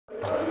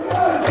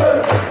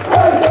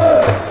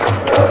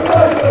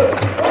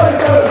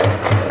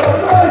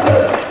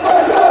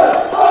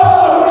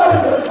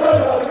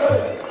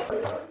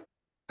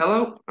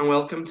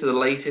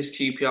latest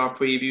QPR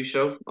Preview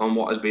Show on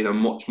what has been a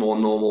much more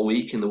normal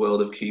week in the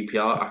world of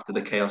QPR after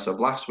the chaos of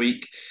last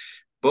week.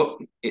 But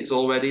it's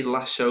already the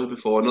last show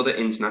before another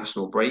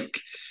international break.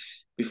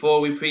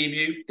 Before we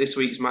preview this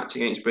week's match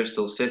against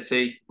Bristol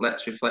City,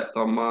 let's reflect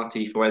on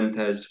Marti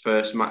Cifuentes'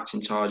 first match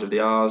in charge of the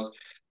R's.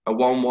 A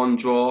 1-1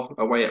 draw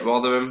away at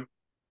Rotherham.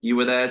 You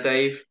were there,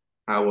 Dave.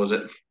 How was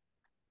it?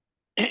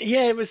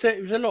 Yeah, it was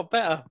a lot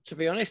better, to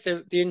be honest.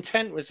 The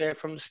intent was there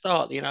from the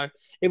start.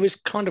 It was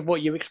kind of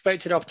what you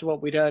expected after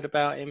what we'd heard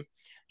about him. It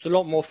was a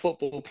lot more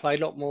football play, a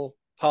lot more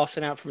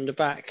passing out from the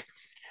back.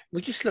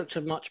 We just looked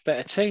a much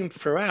better team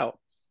throughout.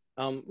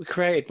 We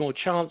created more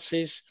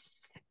chances.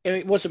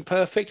 It wasn't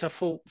perfect. I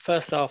thought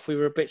first half we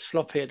were a bit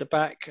sloppy at the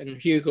back, and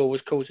Hugo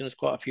was causing us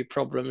quite a few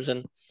problems.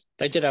 And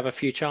they did have a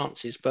few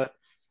chances, but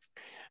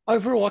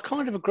overall, I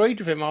kind of agreed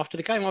with him after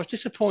the game. I was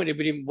disappointed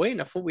we didn't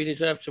win. I thought we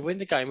deserved to win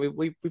the game.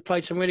 We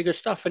played some really good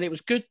stuff, and it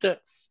was good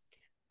that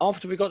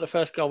after we got the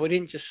first goal, we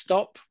didn't just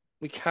stop.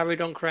 We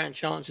carried on creating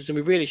chances, and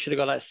we really should have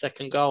got that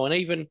second goal. And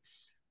even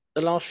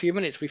the last few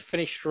minutes, we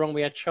finished strong.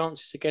 We had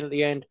chances again at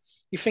the end.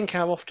 You think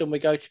how often we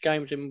go to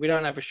games and we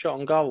don't have a shot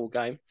on goal all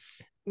game.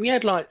 We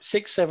had like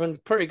 6, 7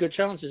 pretty good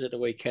chances at the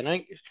weekend.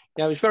 It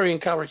was very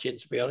encouraging,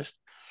 to be honest.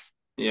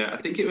 Yeah,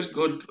 I think it was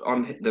good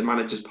on the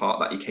manager's part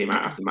that he came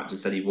out after the match and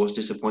said he was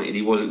disappointed.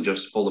 He wasn't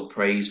just full of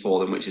praise for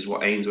them, which is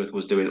what Ainsworth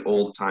was doing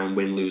all the time,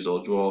 win, lose,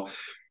 or draw.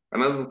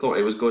 And I also thought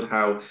it was good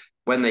how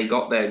when they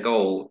got their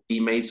goal, he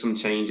made some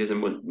changes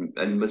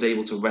and was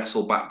able to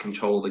wrestle back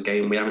control of the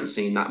game. We haven't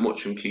seen that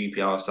much from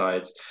QPR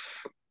sides.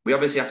 We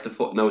obviously have to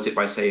footnote it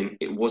by saying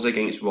it was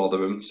against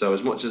Rotherham. So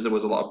as much as there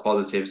was a lot of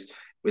positives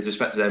with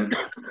respect to them,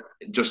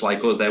 just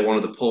like us, they're one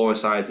of the poorer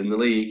sides in the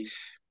league.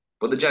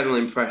 But the general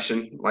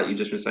impression, like you've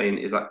just been saying,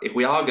 is that if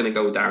we are going to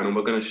go down and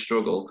we're going to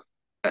struggle,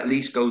 at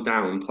least go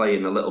down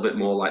playing a little bit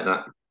more like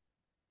that.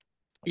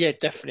 Yeah,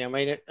 definitely.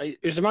 I mean, it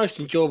was the most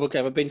enjoyable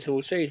game I've been to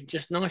all season.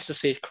 Just nice to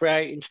see us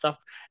creating stuff,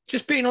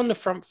 just being on the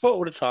front foot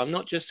all the time,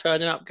 not just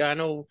turning up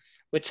going, "Oh,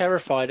 we're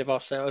terrified of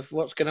ourselves.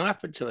 What's going to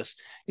happen to us?"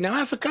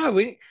 Have a go.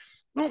 You're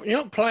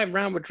not playing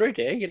Real Madrid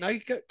here.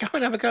 Go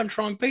and have a go and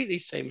try and beat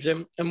these teams,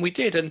 and we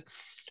did. And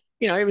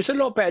it was a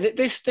lot better.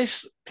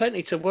 This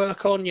plenty to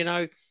work on.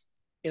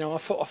 I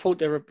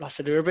thought like I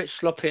said, they were a bit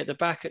sloppy at the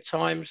back at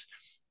times,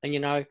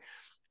 and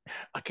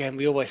again,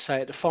 we always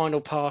say at the final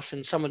pass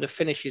and some of the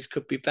finishes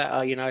could be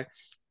better.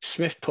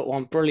 Smith put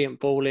one brilliant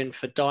ball in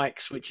for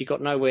Dykes, which he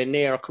got nowhere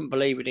near. I couldn't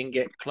believe we didn't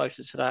get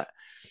closer to that.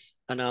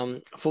 And I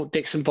thought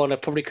Dixon Bonner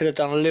probably could have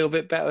done a little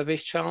bit better with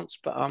his chance.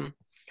 But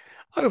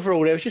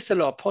overall, there was just a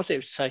lot of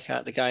positives to take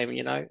out of the game.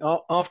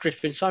 After it's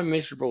been so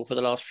miserable for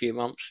the last few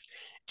months,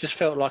 it just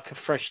felt like a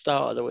fresh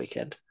start of the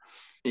weekend.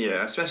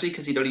 Yeah, especially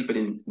because he'd only been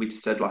in, we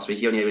said last week,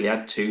 he only really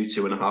had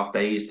 2.5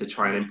 days to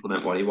try and Mm.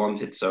 implement what he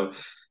wanted. So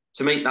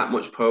to make that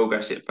much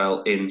progress, it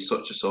felt in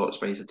such a short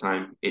space of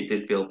time, it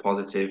did feel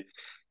positive.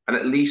 And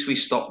at least we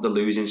stopped the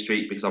losing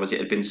streak because obviously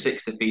it had been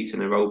 6 defeats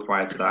in a row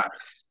prior to that.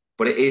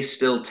 But it is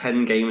still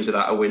 10 games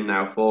without a win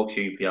now for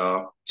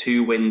QPR,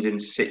 2 wins in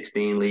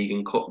 16 league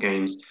and cup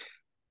games.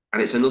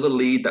 And it's another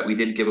lead that we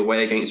did give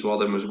away against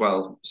Rotherham as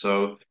well.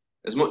 So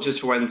as much as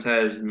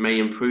Fuentes may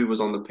improve us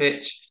on the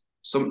pitch,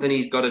 something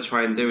he's got to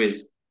try and do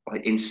is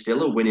like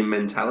instill a winning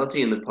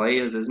mentality in the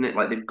players, isn't it?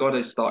 Like they've got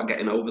to start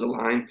getting over the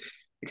line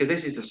because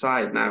this is the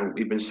side now.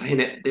 We've been saying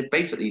it. They've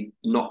basically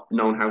not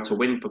known how to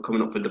win for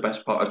coming up for the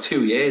best part of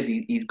 2 years.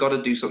 He's got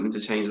to do something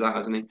to change that,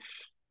 hasn't he?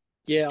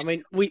 Yeah, I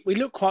mean, we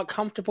looked quite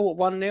comfortable at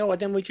 1-0,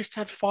 and then we just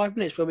had 5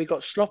 minutes where we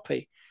got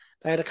sloppy.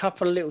 They had a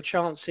couple of little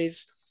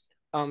chances.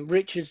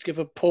 Richards give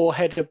a poor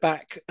header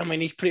back. I mean,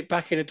 he's put it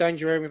back in a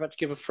danger area. We've had to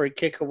give a free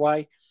kick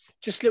away.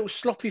 Just little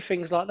sloppy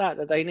things like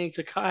that they need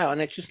to cut out,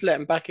 and it's just let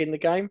them back in the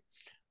game.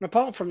 And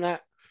apart from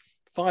that,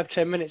 5,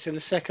 10 minutes in the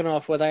second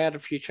half where they had a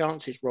few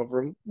chances,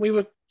 Rotherham, we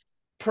were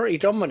pretty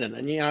dominant.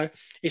 And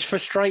it's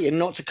frustrating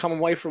not to come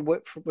away from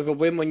with a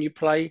win when you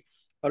play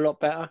a lot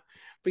better.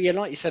 But yeah,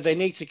 like you said, they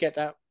need to get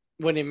that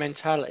winning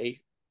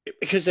mentality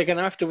because they're going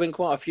to have to win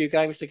quite a few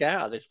games to get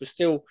out of this. We're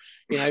still,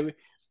 I'm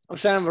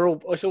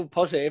saying it's all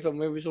positive and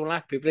we was all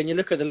happy, but then you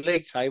look at the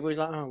league table, it's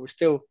like, oh, we're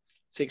still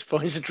 6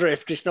 points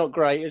adrift. It's not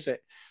great, is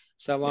it?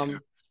 So,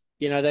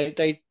 Yeah. if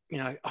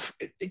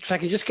they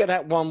can just get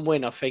that one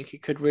win, I think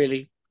it could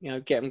really,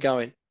 get them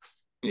going.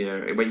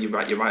 Yeah, when you're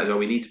right as well.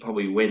 We need to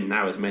probably win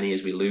now as many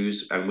as we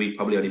lose, and we've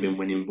probably only been Mm.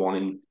 winning one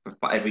in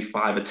every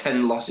 5 or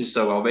 10 losses.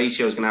 So our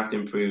ratio is going to have to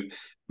improve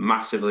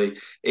massively.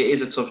 It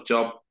is a tough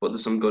job, but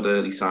there's some good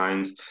early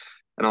signs.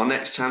 And our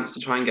next chance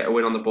to try and get a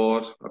win on the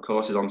board, of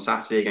course, is on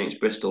Saturday against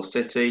Bristol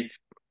City.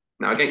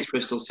 Now, against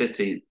Bristol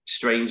City,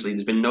 strangely,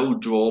 there's been no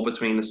draw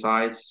between the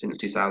sides since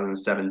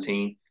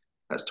 2017.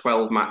 That's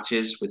 12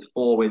 matches with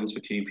 4 wins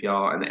for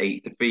QPR and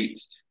 8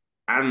 defeats.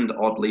 And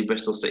oddly,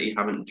 Bristol City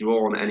haven't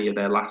drawn any of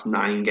their last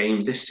 9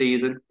 games this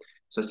season.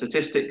 So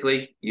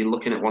statistically, you're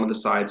looking at one of the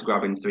sides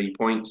grabbing 3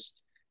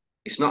 points.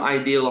 It's not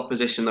ideal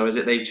opposition, though, is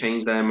it? They've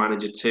changed their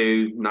manager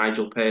too.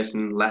 Nigel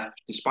Pearson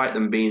left, despite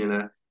them being in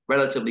a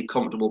relatively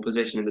comfortable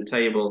position in the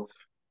table.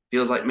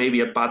 Feels like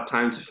maybe a bad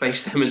time to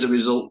face them as a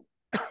result.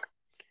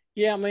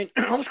 Yeah, I mean,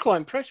 I was quite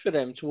impressed with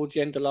them towards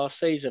the end of last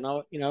season.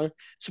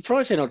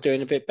 Surprised they're not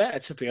doing a bit better,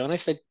 to be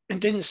honest. They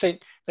didn't seem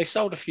they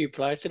sold a few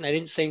players, didn't they? They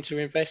didn't seem to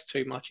invest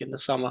too much in the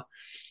summer.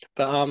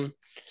 But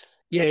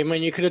yeah, I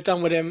mean, you could have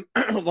done with them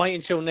wait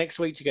until next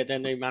week to get their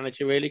new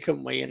manager, really,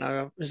 couldn't we?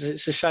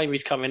 It's a shame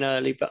he's coming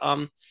early, but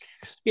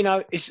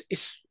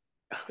it's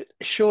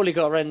surely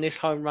got to end this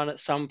home run at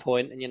some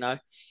point, and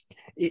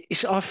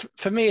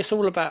for me, it's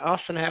all about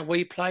us and how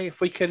we play. If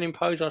we can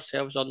impose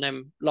ourselves on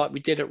them like we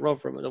did at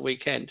Rotherham at the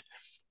weekend,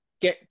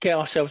 get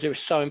ourselves. It was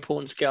so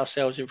important to get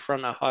ourselves in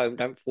front of home.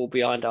 Don't fall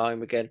behind at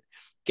home again.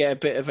 Get a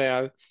bit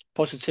of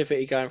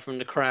positivity going from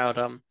the crowd.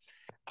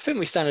 I think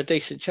we stand a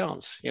decent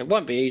chance. It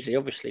won't be easy,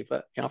 obviously,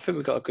 but I think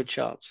we've got a good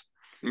chance.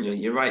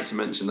 You're right to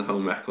mention the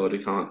home record.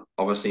 We can't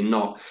obviously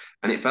not.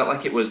 And it felt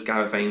like it was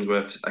Gareth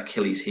Ainsworth's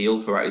Achilles heel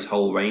throughout his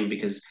whole reign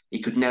because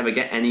he could never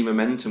get any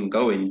momentum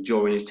going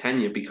during his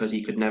tenure because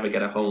he could never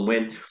get a home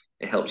win.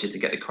 It helps you to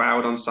get the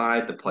crowd on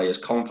side, the players'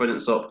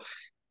 confidence up.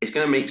 It's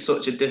going to make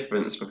such a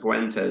difference for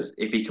Fuentes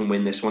if he can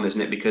win this one,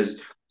 isn't it?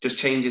 Because just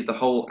changes the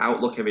whole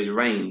outlook of his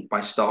reign by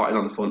starting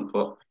on the front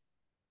foot.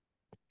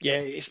 Yeah,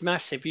 it's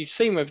massive. You've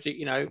seen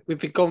we've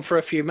been gone for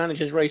a few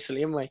managers recently,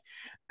 haven't we?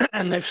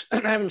 And they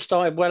haven't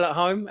started well at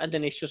home, and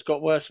then it's just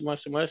got worse and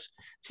worse and worse.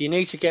 So you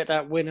need to get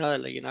that win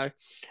early, and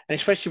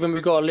especially when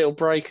we've got a little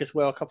break as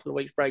well, a couple of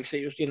weeks break. So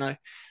it was,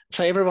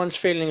 so everyone's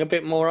feeling a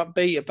bit more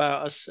upbeat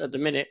about us at the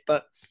minute,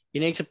 but you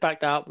need to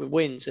back that up with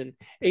wins. And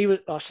he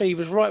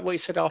was right what he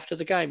said after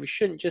the game. We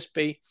shouldn't just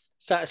be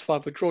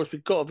satisfied with draws.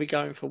 We've got to be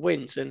going for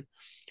wins, and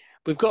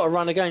we've got to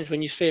run of games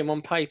when you see them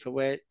on paper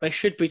where they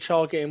should be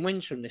targeting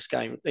wins from these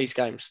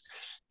games.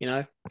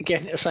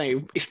 Again, I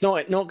say it's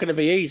not going to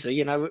be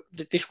easy.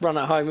 This run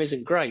at home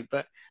isn't great,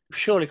 but we've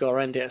surely got to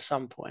end it at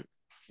some point.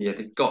 Yeah,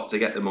 they've got to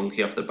get the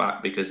monkey off the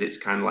back because it's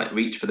kind of like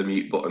reach for the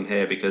mute button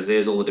here because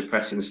here's all the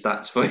depressing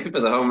stats for you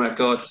for the home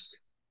record.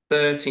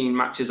 13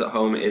 matches at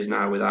home it is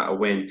now without a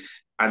win.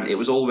 And it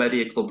was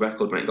already a club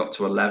record when it got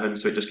to 11.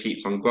 So it just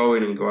keeps on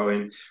growing and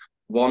growing.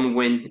 One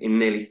win in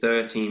nearly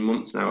 13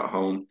 months now at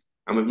home.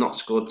 And we've not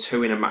scored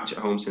two in a match at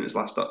home since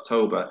last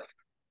October.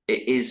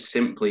 It is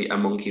simply a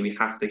monkey we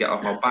have to get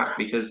off our back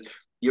because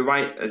you're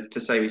right to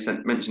say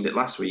mentioned it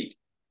last week.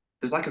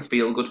 There's like a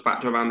feel good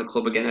factor around the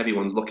club again.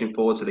 Everyone's looking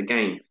forward to the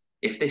game.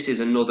 If this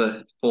is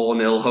another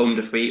 4-0 home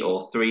defeat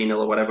or 3-0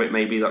 or whatever it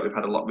may be that we've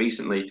had a lot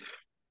recently,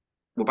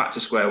 we're back to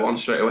square one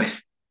straight away.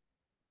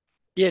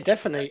 Yeah,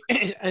 definitely.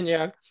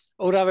 And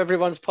although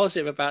everyone's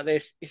positive about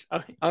this, it's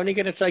only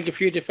going to take a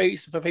few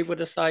defeats for people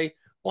to say,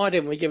 "Why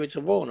didn't we give it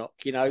to Warnock?"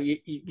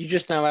 You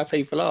just know how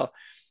people are.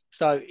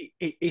 So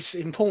it's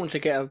important to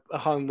get a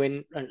home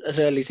win as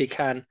early as he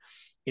can,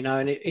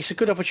 and it's a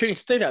good opportunity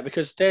to do that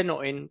because they're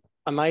not in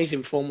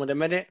amazing form at the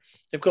minute.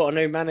 They've got a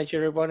new manager,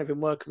 everyone have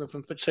been working with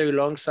them for too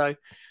long. So,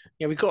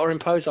 we've got to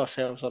impose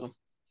ourselves on them.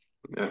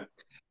 Yeah.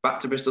 Back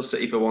to Bristol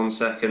City for 1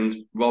 second.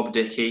 Rob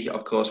Dickie,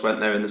 of course, went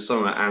there in the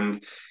summer,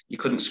 and you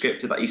couldn't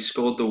script it that he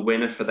scored the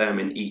winner for them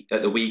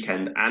at the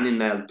weekend and in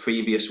their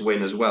previous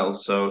win as well.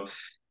 So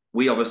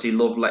we obviously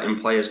love letting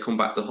players come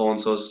back to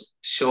haunt us.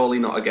 Surely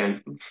not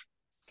again.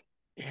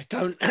 Yeah,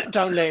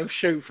 don't let him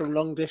shoot from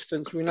long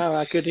distance. We know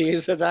how good he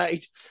is at that.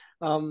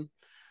 Um,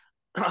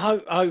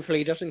 hopefully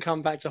he doesn't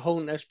come back to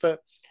haunt us, but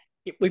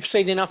we've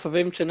seen enough of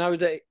him to know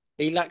that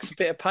he lacks a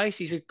bit of pace.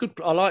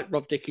 I like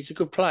Rob Dick. He's a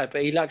good player,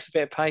 but he lacks a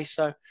bit of pace.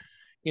 So,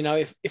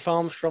 if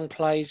Armstrong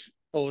plays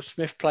or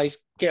Smith plays,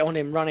 get on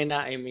him, running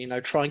at him.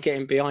 Try and get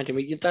him behind him.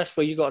 That's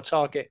where you got to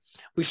target.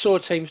 We saw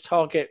teams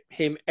target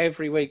him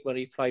every week when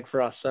he played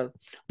for us, so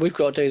we've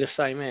got to do the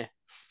same here.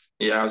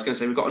 Yeah, I was going to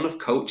say we've got enough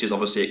coaches,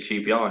 obviously, at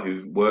QPR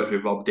who've worked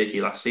with Rob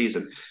Dickie last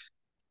season.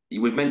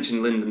 We've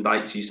mentioned Lyndon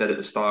Dykes, you said at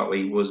the start where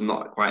he was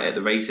not quite at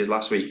the races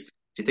last week.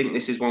 Do you think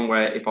this is one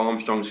where if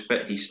Armstrong's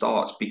fit, he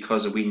starts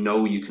because we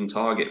know you can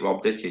target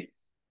Rob Dickie?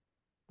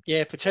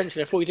 Yeah,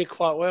 potentially. I thought he did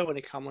quite well when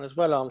he came on as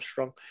well,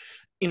 Armstrong.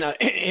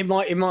 It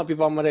might be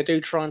one where they do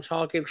try and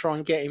target him, try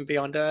and get him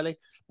behind early.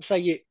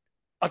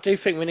 I do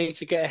think we need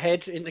to get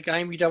ahead in the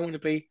game. You don't want to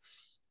be.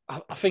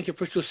 I think if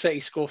Bristol City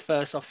score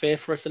first, I fear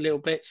for us a little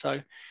bit.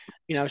 So,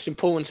 it's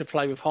important to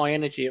play with high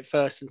energy at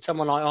first, and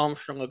someone like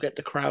Armstrong will get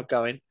the crowd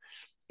going.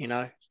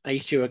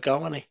 He's due a goal,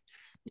 isn't he?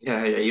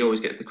 Yeah, he always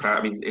gets the crowd.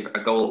 I mean,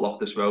 a goal at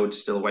Loftus Road,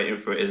 still waiting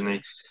for it, isn't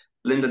he?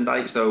 Lyndon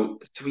Dykes, though,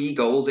 3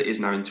 goals it is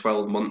now in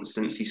 12 months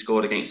since he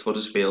scored against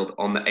Huddersfield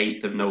on the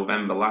 8th of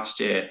November last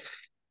year.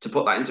 To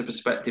put that into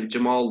perspective,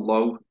 Jamal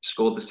Lowe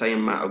scored the same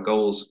amount of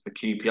goals for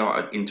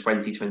QPR in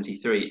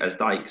 2023 as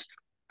Dykes,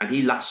 and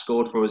he last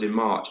scored for us in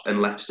March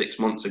and left 6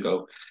 months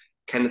ago.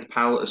 Kenneth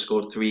Powell has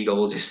scored 3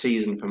 goals this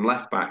season from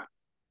left back.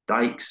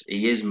 Dykes,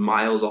 he is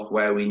miles off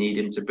where we need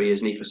him to be,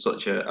 isn't he, for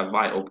such a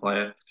vital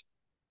player?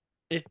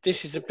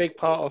 This is a big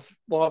part of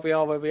why we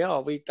are where we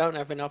are. We don't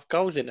have enough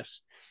goals in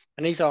us.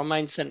 And he's our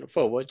main centre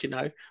forward,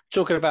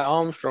 Talking about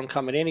Armstrong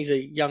coming in, he's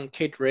a young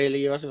kid,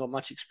 really, who hasn't got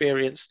much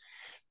experience.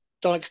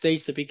 Dykes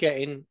needs to be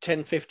getting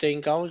 10, 15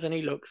 goals, and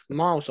he looks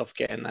miles off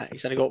getting that.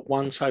 He's only got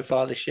one so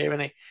far this year,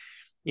 and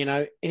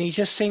and he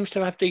just seems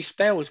to have these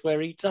spells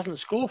where he doesn't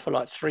score for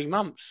like 3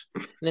 months,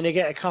 and then he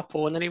get a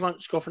couple, and then he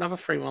won't score for another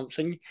 3 months,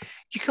 and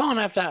you can't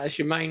have that as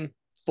your main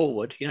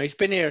forward. He's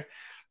been here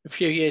a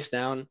few years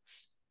now, and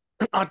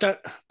I don't.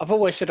 I've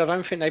always said I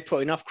don't think they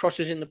put enough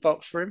crosses in the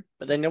box for him.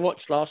 But then I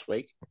watched last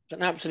week; it's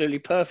an absolutely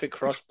perfect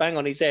cross, bang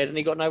on his head, and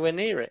he got nowhere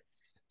near it.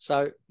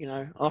 So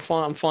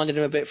I'm finding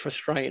him a bit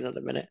frustrating at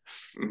the minute.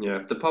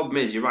 Yeah, the problem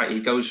is, you're right,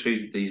 he goes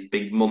through these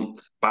big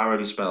month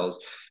barren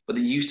spells, but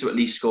they used to at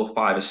least score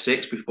 5 or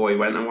 6 before he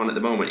went on one. At the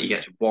moment, he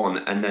gets one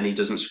and then he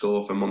doesn't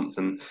score for months.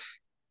 And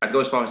I'd go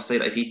as far as to say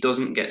that if he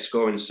doesn't get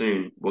scoring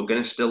soon, we're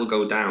going to still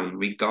go down,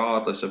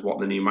 regardless of what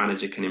the new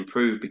manager can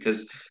improve.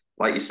 Because,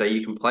 like you say,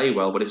 you can play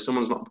well, but if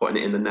someone's not putting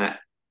it in the net,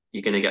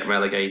 you're going to get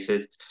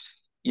relegated.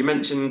 You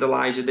mentioned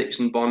Elijah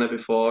Dixon-Bonner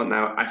before.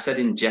 Now, I said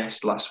in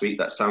jest last week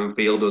that Sam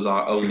Field was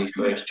our only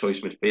first choice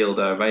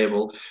midfielder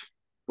available.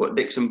 But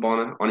Dixon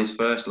Bonner, on his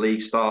first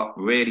league start,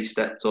 really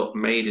stepped up,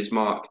 made his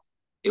mark.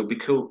 It would be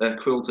cruel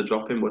to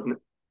drop him, wouldn't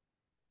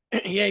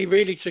Yeah, he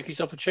really took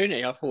his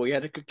opportunity. I thought he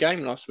had a good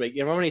game last week.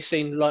 I've only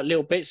seen like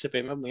little bits of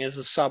him, haven't we, as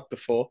a sub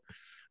before,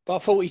 but I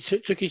thought he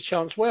took his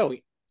chance well.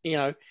 You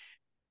know,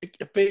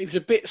 he was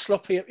a bit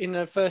sloppy in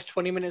the first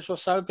 20 minutes or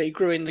so, but he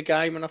grew in the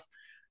game, and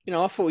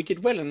I thought he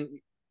did well, and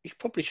he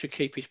probably should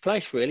keep his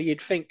place. Really,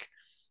 you'd think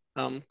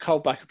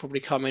Colback would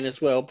probably come in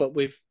as well, but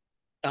with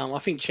I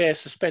think Chair's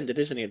suspended,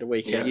 isn't he, at the he?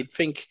 weekend? Yeah. You'd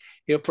think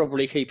he'll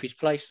probably keep his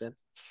place then.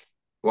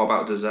 What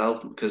about Dazelle?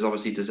 Because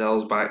obviously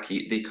Dazzelle's back.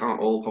 They can't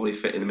all probably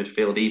fit in the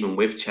midfield, even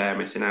with Chair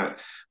missing out.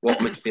 What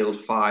midfield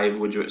five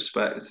would you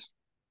expect?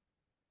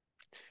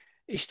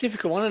 It's a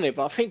difficult one, isn't it?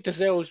 But I think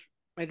Dazzel's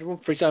made a run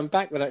for his own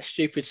back with that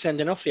stupid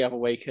sending off the other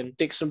week, and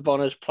Dixon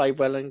Bonner's played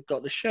well and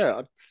got the shirt.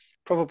 I'd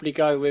probably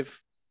go with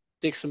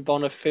Dixon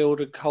Bonner, Field,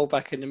 and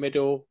Colback in the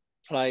middle,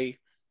 play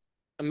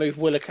and move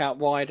Willock out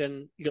wide,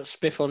 and you got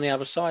Spiff on the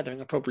other side. I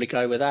think I'd probably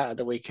go with that at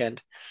the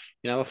weekend.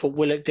 I thought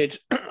Willock did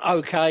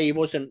okay. He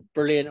wasn't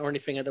brilliant or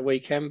anything at the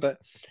weekend, but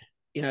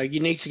you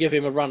need to give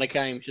him a run of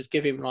games. Just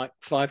give him like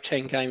 5,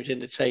 10 games in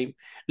the team.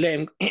 Let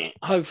him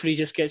hopefully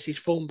just gets his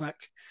form back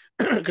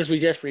because we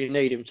desperately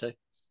need him to.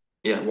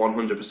 Yeah,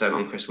 100%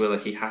 on Chris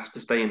Willock. He has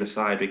to stay in the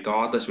side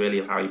regardless, really,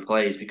 of how he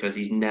plays because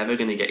he's never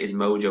going to get his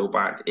mojo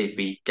back if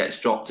he gets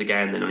dropped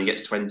again and only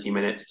gets 20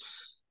 minutes.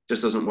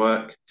 Just doesn't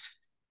work.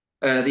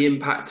 The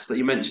impact that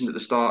you mentioned at the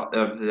start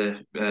of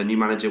the new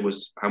manager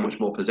was how much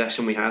more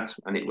possession we had,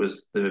 and it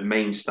was the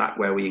main stat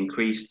where we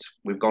increased.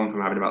 We've gone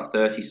from having about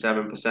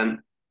 37%,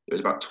 it was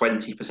about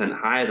 20%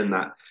 higher than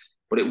that.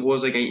 But it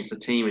was against a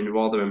team in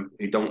Rotherham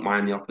who don't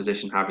mind the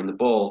opposition having the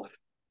ball.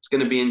 It's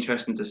going to be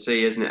interesting to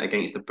see, isn't it,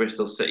 against the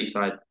Bristol City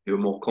side who are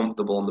more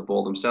comfortable on the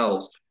ball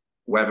themselves,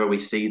 whether we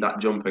see that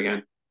jump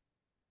again.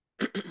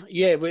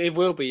 Yeah, it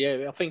will be.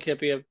 Yeah, I think it'll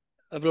be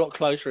a lot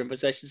closer in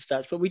possession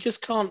stats, but we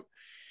just can't.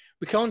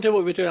 We can't do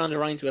what we're doing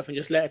under Ainsworth and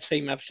just let a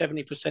team have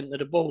 70% of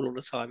the ball all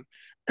the time.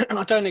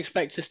 I don't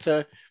expect us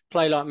to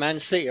play like Man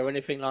City or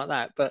anything like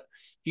that, but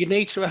you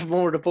need to have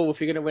more of the ball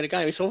if you're going to win a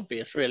game. It's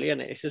obvious, really,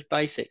 isn't it? It's just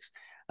basics.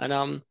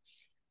 And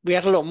we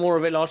had a lot more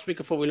of it last week.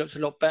 I thought we looked a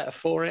lot better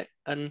for it.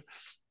 And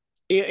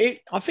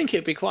I think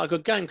it'd be quite a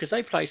good game because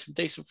they play some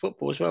decent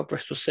football as well,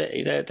 Bristol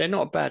City. They're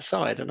not a bad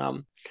side.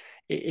 And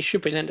it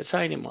should be an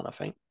entertaining one, I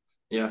think.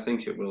 Yeah, I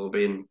think it will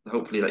be. And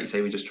hopefully, like you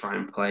say, we just try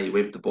and play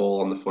with the ball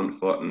on the front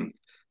foot and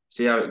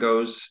see how it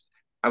goes.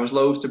 I was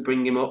loath to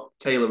bring him up,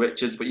 Taylor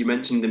Richards, but you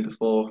mentioned him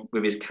before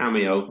with his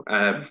cameo.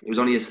 It was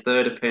only his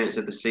third appearance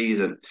of the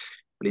season,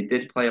 but he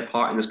did play a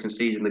part in us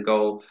conceding the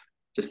goal.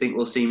 Just think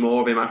we'll see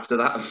more of him after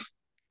that.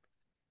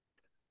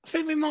 I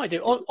think we might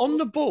do. On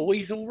the ball,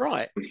 he's all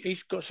right.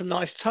 He's got some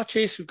nice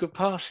touches, some good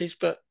passes,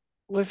 but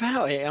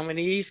without it, I mean,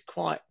 he's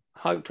quite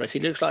hopeless. He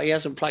looks like he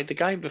hasn't played the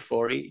game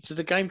before. So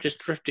the game just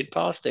drifted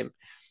past him.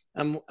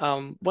 And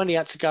when he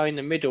had to go in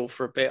the middle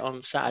for a bit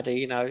on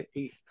Saturday,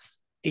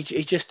 he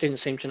just didn't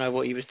seem to know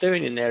what he was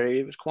doing in there.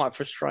 It was quite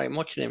frustrating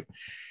watching him.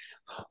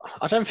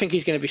 I don't think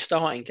he's going to be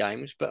starting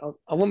games, but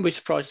I wouldn't be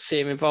surprised to see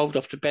him involved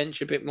off the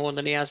bench a bit more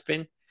than he has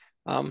been.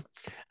 Um,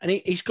 and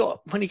he's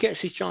got, when he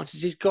gets his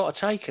chances, he's got to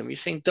take them. You've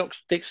seen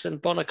Dixon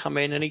Bonner come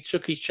in and he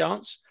took his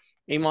chance.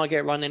 He might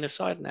get run in the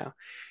side now.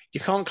 You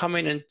can't come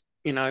in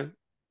and,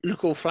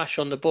 look all flash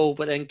on the ball,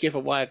 but then give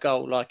away a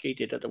goal like he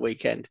did at the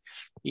weekend.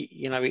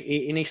 He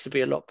needs to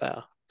be a lot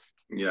better.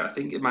 Yeah, I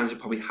think the manager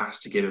probably has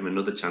to give him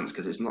another chance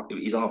because it's not.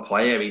 He's our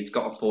player. He's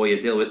got a 4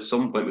 year deal. At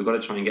some point, we've got to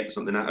try and get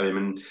something out of him,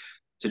 and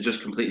to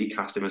just completely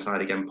cast him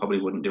aside again probably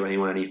wouldn't do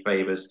anyone any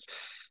favors.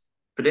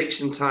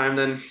 Prediction time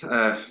then.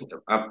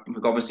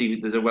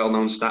 Obviously, there's a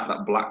well-known stat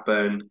that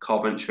Blackburn,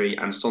 Coventry,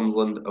 and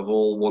Sunderland have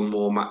all won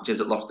more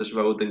matches at Loftus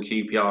Road than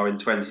QPR in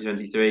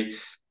 2023.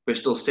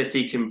 Bristol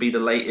City can be the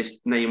latest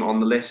name on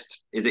the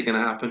list. Is it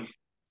going to happen?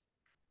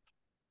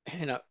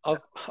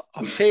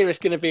 I fear it's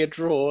going to be a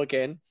draw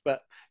again,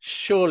 but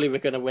surely we're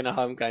going to win a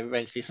home game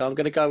eventually. So I'm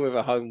going to go with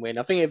a home win.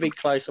 I think it'd be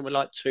close. I'm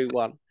like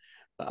 2-1,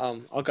 but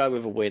I'll go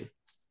with a win.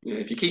 Yeah,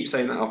 if you keep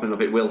saying that often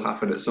enough, it will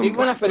happen at some It will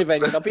point. happen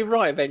eventually. I'll be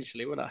right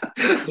eventually, won't I?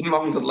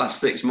 Not for the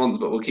last 6 months,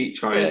 but we'll keep Yeah,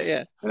 trying.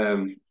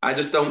 yeah. I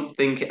just don't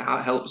think it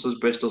helps us,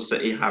 Bristol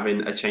City,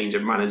 having a change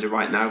of manager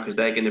right now because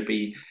they're going to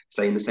be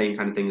saying the same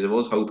kind of things of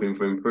us, hoping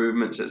for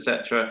improvements,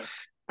 etc.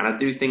 And I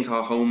do think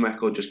our home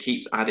record just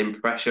keeps adding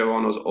pressure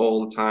on us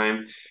all the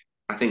time.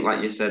 I think,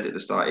 like you said at the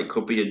start, it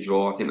could be a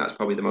draw. I think that's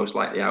probably the most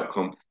likely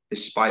outcome,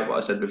 despite what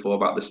I said before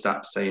about the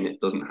stats saying it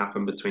doesn't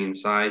happen between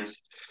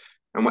sides.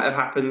 And whatever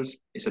happens,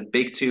 it's a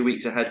big 2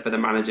 weeks ahead for the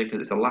manager because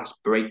it's the last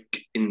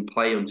break in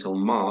play until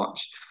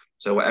March.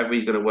 So whatever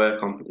he's going to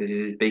work on is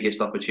his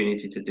biggest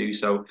opportunity to do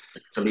so,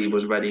 to leave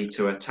us ready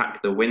to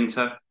attack the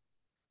winter.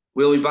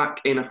 We'll be back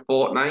in a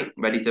fortnight,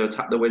 ready to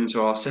attack the winter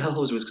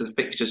ourselves, because the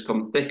fixtures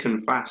come thick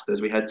and fast as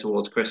we head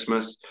towards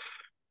Christmas.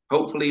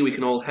 Hopefully, we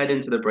can all head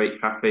into the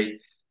break happy.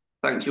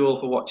 Thank you all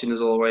for watching as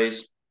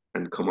always,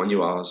 and come on,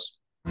 you R's.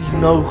 We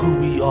know who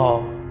we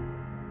are.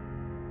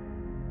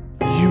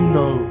 You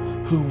know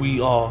who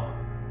we are.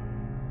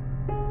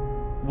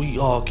 We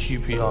are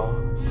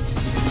QPR.